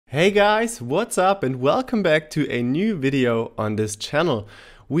Hey guys, what's up and welcome back to a new video on this channel.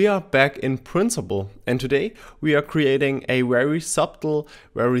 We are back in Principle and today we are creating a very subtle,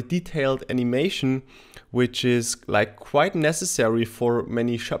 very detailed animation which is quite necessary for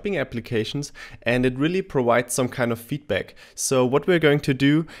many shopping applications, and it really provides some kind of feedback. So what we're going to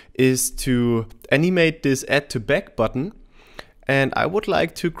do is to animate this add to back button. And I would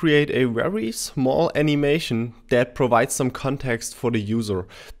like to create a very small animation that provides some context for the user.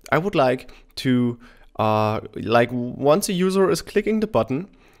 I would like to, once a user is clicking the button,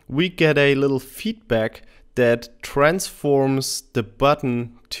 we get a little feedback that transforms the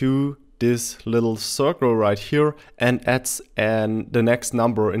button to this little circle right here and adds the next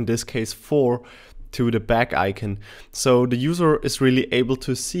number, in this case 4, to the back icon. So the user is really able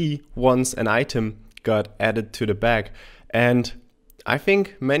to see once an item got added to the back. And I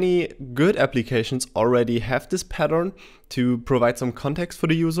think many good applications already have this pattern to provide some context for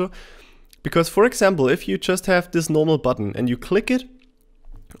the user. Because for example, if you just have this normal button and you click it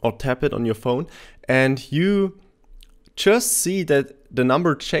or tap it on your phone and you just see that the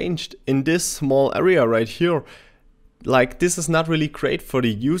number changed in this small area right here, this is not really great for the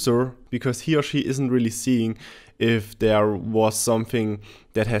user because he or she isn't really seeing if there was something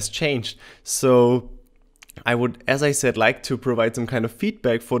that has changed. So I would, as I said, like to provide some kind of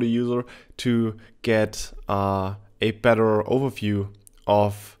feedback for the user to get a better overview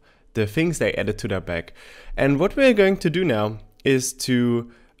of the things they added to their bag. And what we're going to do now is to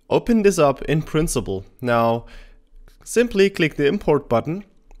open this up in Principle. Now, simply click the import button,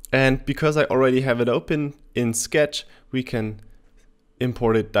 and because I already have it open in Sketch, we can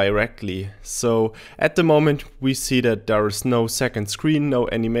import it directly. So at the moment, we see that there is no second screen, no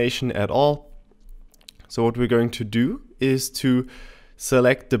animation at all. So what we're going to do is to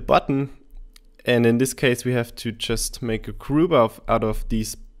select the button, and in this case we have to just make a group out of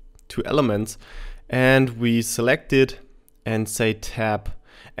these two elements, and we select it and say tab.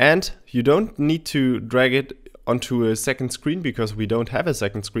 And you don't need to drag it onto a second screen because we don't have a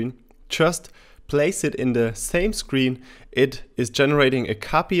second screen. Just place it in the same screen. It is generating a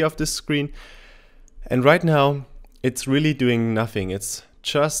copy of this screen, and right now it's really doing nothing. It's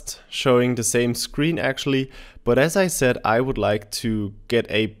just showing the same screen actually, but as I said, I would like to get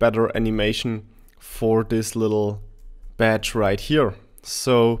a better animation for this little badge right here.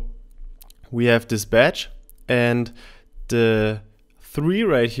 So we have this badge, and the 3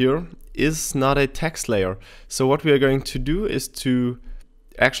 right here is not a text layer. So what we are going to do is to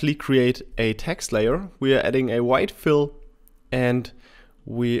actually create a text layer. We are adding a white fill and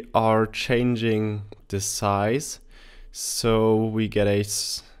we are changing the size. So we get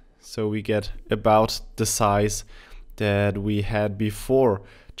about the size that we had before,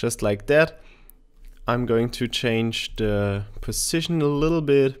 just like that. I'm going to change the position a little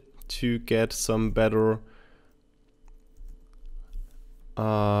bit to get some better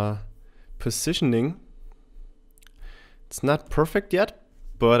positioning. It's not perfect yet,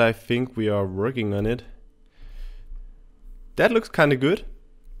 but I think we are working on it. That looks kind of good.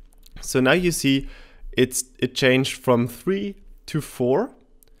 So now you see it changed from 3 to 4,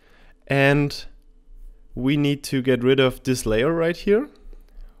 and we need to get rid of this layer right here.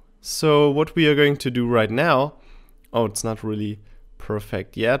 So what we are going to do right now, it's not really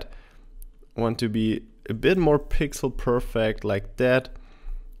perfect yet. I want to be a bit more pixel perfect, like that.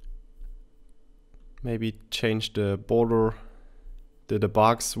 Maybe change the border, the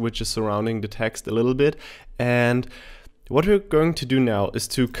box which is surrounding the text a little bit. And what we're going to do now is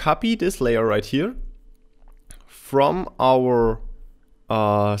to copy this layer right here from our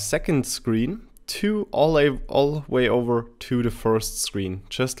second screen to all the way over to the first screen,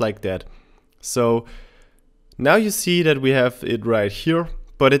 just like that. So now you see that we have it right here,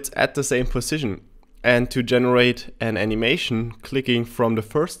 but it's at the same position. And to generate an animation clicking from the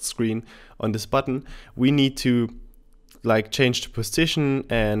first screen on this button, we need to change the position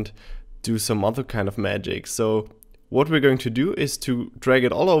and do some other kind of magic. So what we're going to do is to drag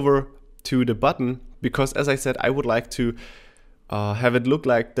it all over to the button, because as I said, I would like to have it look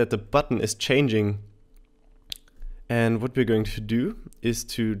like that the button is changing. And what we're going to do is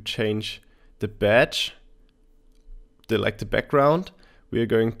to change the badge, the background. We are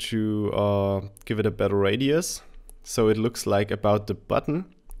going to give it a better radius, so it looks like about the button.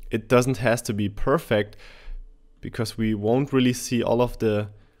 It doesn't have to be perfect because we won't really see all of the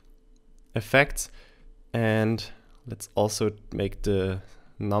effects. And let's also make the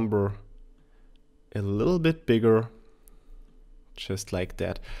number a little bit bigger, just like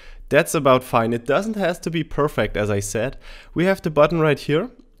that. That's about fine. It doesn't have to be perfect, as I said. We have the button right here,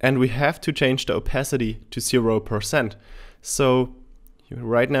 and we have to change the opacity to 0%. So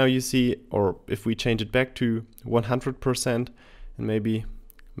Right now you see, or if we change it back to 100% and maybe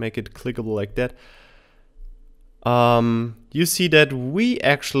make it clickable like that, you see that we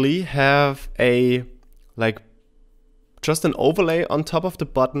actually have a just an overlay on top of the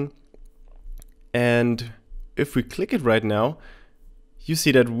button. And if we click it right now, you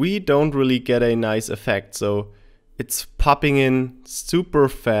see that we don't really get a nice effect. So it's popping in super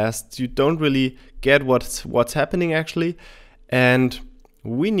fast. You don't really get what's happening actually. And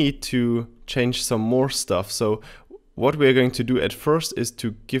we need to change some more stuff. So what we're going to do at first is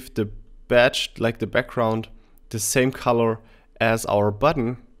to give the badge, like the background, the same color as our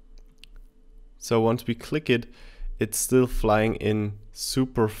button. So once we click it, it's still flying in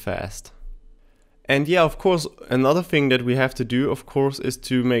super fast. And yeah, of course, another thing that we have to do, of course, is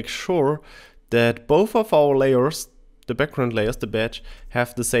to make sure that both of our layers, the background layers, the badge,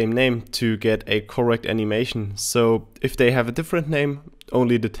 have the same name to get a correct animation. So if they have a different name,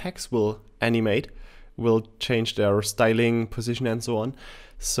 only the text will animate, will change their styling, position, and so on.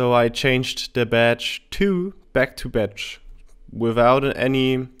 So I changed the badge 2 back to badge without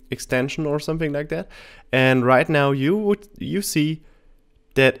any extension or something like that. And right now you see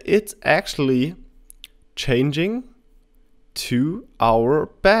that it's actually changing to our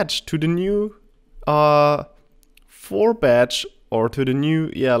badge, to the new 4 badge, or to the new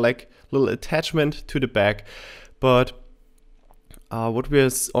little attachment to the back. But what we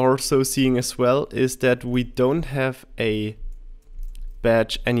are also seeing as well is that we don't have a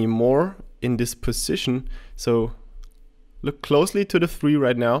badge anymore in this position. So look closely to the 3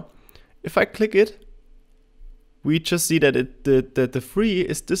 right now. If I click it, we just see that the 3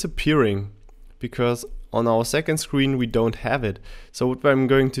 is disappearing, because on our second screen we don't have it. So what I'm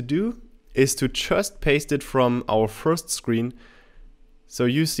going to do is to just paste it from our first screen. So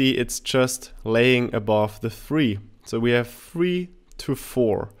you see it's just laying above the 3. So we have 3 to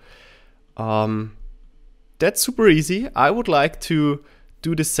 4. That's super easy. I would like to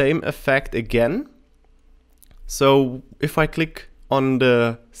do the same effect again. So if I click on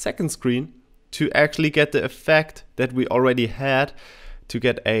the second screen to actually get the effect that we already had, to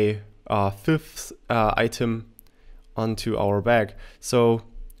get a 5th item onto our bag. So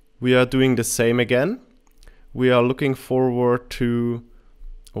we are doing the same again. We are looking forward to,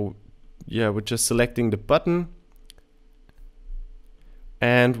 we're just selecting the button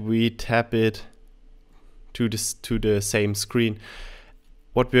and we tap it to the same screen.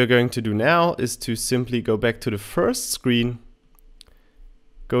 What we are going to do now is to simply go back to the first screen,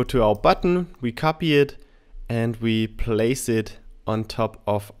 go to our button, we copy it, and we place it on top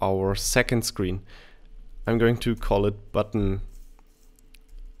of our second screen. I'm going to call it button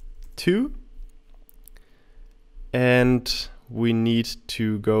 2. And we need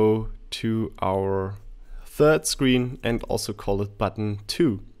to go to our third screen and also call it button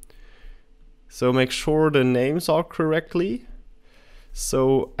 2. So make sure the names are correctly.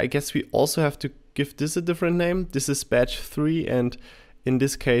 So I guess we also have to give this a different name. This is badge 3, and in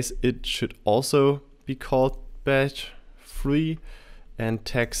this case it should also be called badge 3 and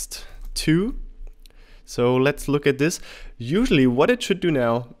text 2. So let's look at this. Usually what it should do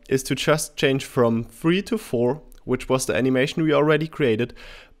now is to just change from 3 to 4, which was the animation we already created,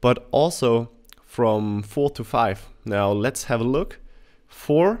 but also from 4 to 5. Now let's have a look.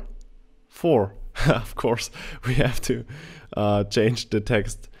 4, 4. Of course, we have to change the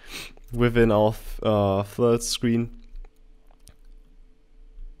text within our third screen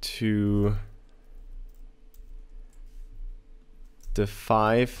to the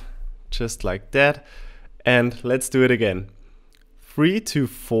 5, just like that. And let's do it again. 3 to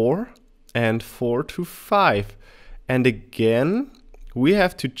 4 and 4 to 5. And again, we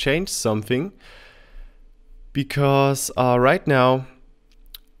have to change something, because right now,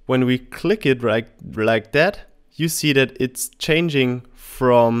 when we click it like that, you see that it's changing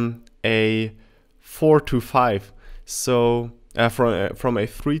from a 4 to 5. So from a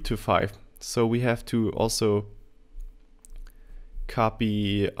 3 to 5. So we have to also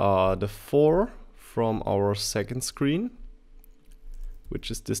copy the 4 from our second screen,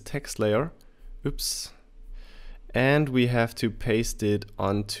 which is this text layer. Oops. And we have to paste it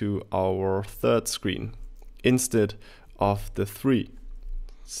onto our third screen instead of the 3.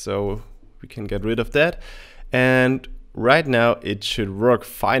 So we can get rid of that. And right now it should work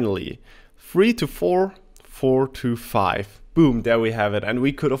finally. 3 to 4, 4 to 5. Boom, there we have it. And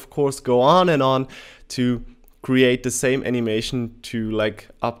we could of course go on and on to create the same animation to like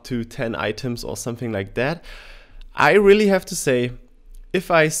up to 10 items or something like that. I really have to say, if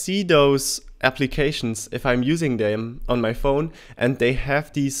I see those applications, if I'm using them on my phone and they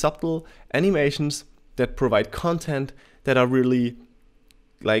have these subtle animations that provide content that are really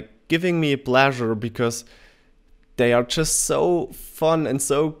like giving me pleasure because they are just so fun and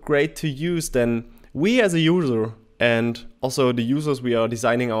so great to use, then we as a user and also the users we are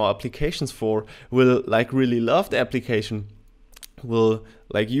designing our applications for will like really love the application, will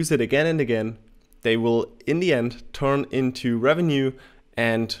like use it again and again. They will in the end turn into revenue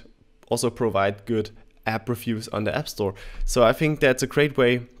and also provide good app reviews on the App Store. So I think that's a great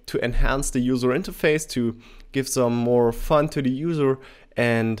way to enhance the user interface, to give some more fun to the user.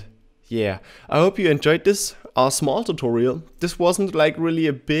 And yeah, I hope you enjoyed this small tutorial. This wasn't like really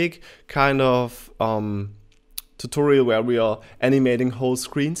a big kind of tutorial where we are animating whole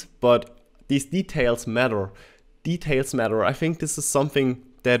screens, but these details matter. Details matter. I think this is something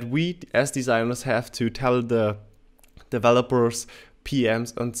that we as designers have to tell the developers,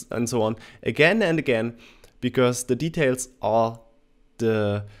 PMs and so on again and again, because the details are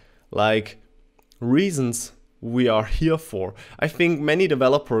the like reasons we are here for. I think many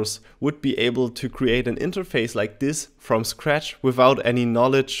developers would be able to create an interface like this from scratch without any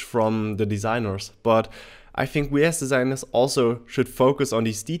knowledge from the designers. But I think we as designers also should focus on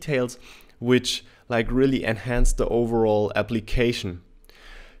these details which like really enhance the overall application.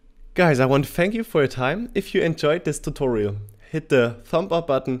 Guys, I want to thank you for your time. If you enjoyed this tutorial, hit the thumb up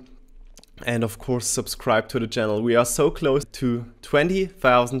button and of course subscribe to the channel. We are so close to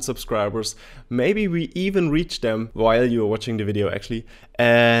 20,000 subscribers. Maybe we even reach them while you are watching the video actually.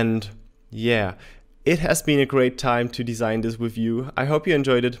 And it has been a great time to design this with you. I hope you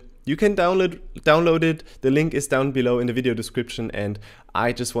enjoyed it. You can download it. The link is down below in the video description. And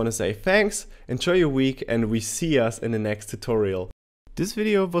I just want to say thanks, enjoy your week, and we see us in the next tutorial. This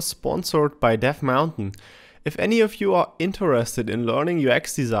video was sponsored by Dev Mountain. If any of you are interested in learning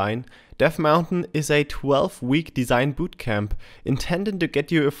UX design, Dev Mountain is a 12-week design bootcamp intended to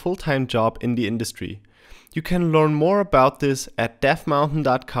get you a full-time job in the industry. You can learn more about this at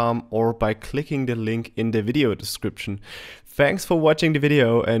devmountain.com or by clicking the link in the video description. Thanks for watching the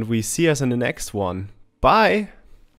video and we see us in the next one. Bye!